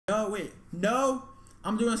wait. No,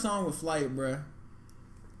 I'm doing a song with Flight, bro.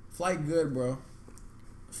 Flight good, bro.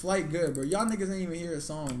 Flight good, bro. Y'all niggas ain't even hear a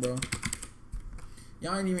song, bro.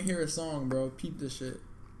 Y'all ain't even hear a song, bro. Peep this shit.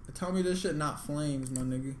 Tell me this shit not flames, my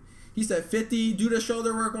nigga. He said 50. Do the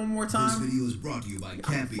shoulder work one more time. This video is brought to you by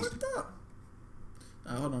Campy. Fucked up.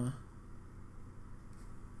 Hold on.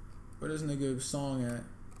 Where this nigga song at?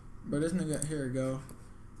 Bro, this nigga, here we go.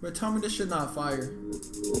 But tell me this shit not fire.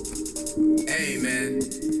 Hey man,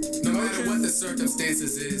 no matter what the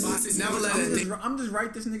circumstances is, never let I'm just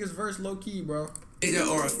write this nigga's verse low key, bro. Nigga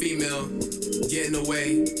or a female get in the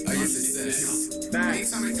way of your success.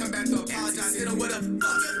 Facts. Anytime they come back to apologize, hit them with a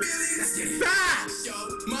fuck your feelings. Facts. Yo,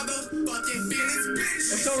 motherfucking feelings, bitch.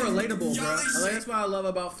 It's so relatable, bro. Like, that's what I love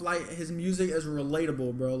about Flight. His music is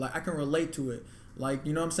relatable, bro. Like, I can relate to it. Like,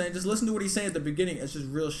 you know what I'm saying? Just listen to what he's saying at the beginning. It's just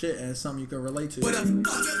real shit and it's something you can relate to. With a fuck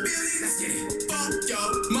your feelings. Let's get it. Fuck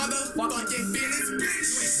your motherfucking feelings,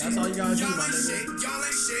 bitch. That's all you gotta do, my nigga. Y'all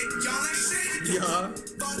ain't shit. Y'all ain't shit. Yeah.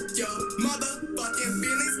 Fuck your motherfucking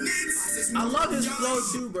feelings, niggas. I love his flow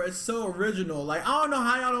too, bro. It's so original. Like, I don't know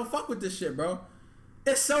how y'all don't fuck with this shit, bro.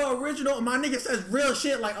 It's so original. My nigga says real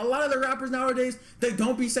shit. Like, a lot of the rappers nowadays, they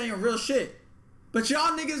don't be saying real shit. But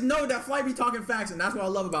y'all niggas know that Flight be talking facts, and that's what I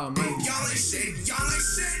love about him, man. Y'all ain't shit. Y'all ain't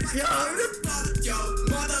shit. Yo, fuck your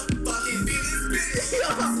motherfucking feelings, bitch.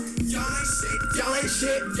 Y'all ain't shit. Y'all ain't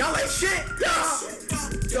shit. Y'all ain't shit.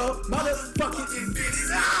 Yo, motherfucking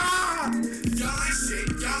feelings. Ah! Y'all ain't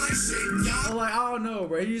shit. Y'all ain't shit. Y'all. I'm like, I don't know,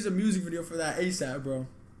 bro. He used a music video for that ASAP, bro.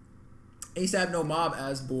 ASAP no mob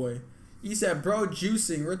ass boy. He said, bro,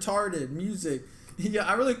 juicing, retarded, music. Yeah,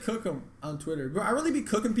 I really cook him on Twitter. Bro, I really be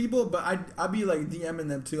cooking people, but I be like DMing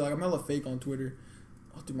them too. Like, I'm hella fake on Twitter.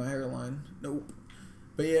 I'll do my hairline. Nope.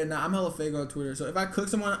 But yeah, nah, I'm hella fake on Twitter. So if I cook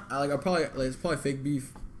someone, I'll probably, like, it's probably fake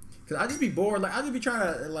beef. Cause I just be bored. Like, I just be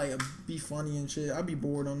trying to, like, be funny and shit. I be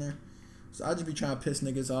bored on there. So I just be trying to piss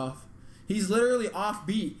niggas off. He's literally off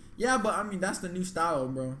beat. Yeah, but I mean, that's the new style,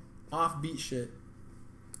 bro. Off beat shit.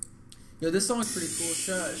 Yo, this song's pretty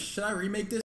cool. Should I remake this?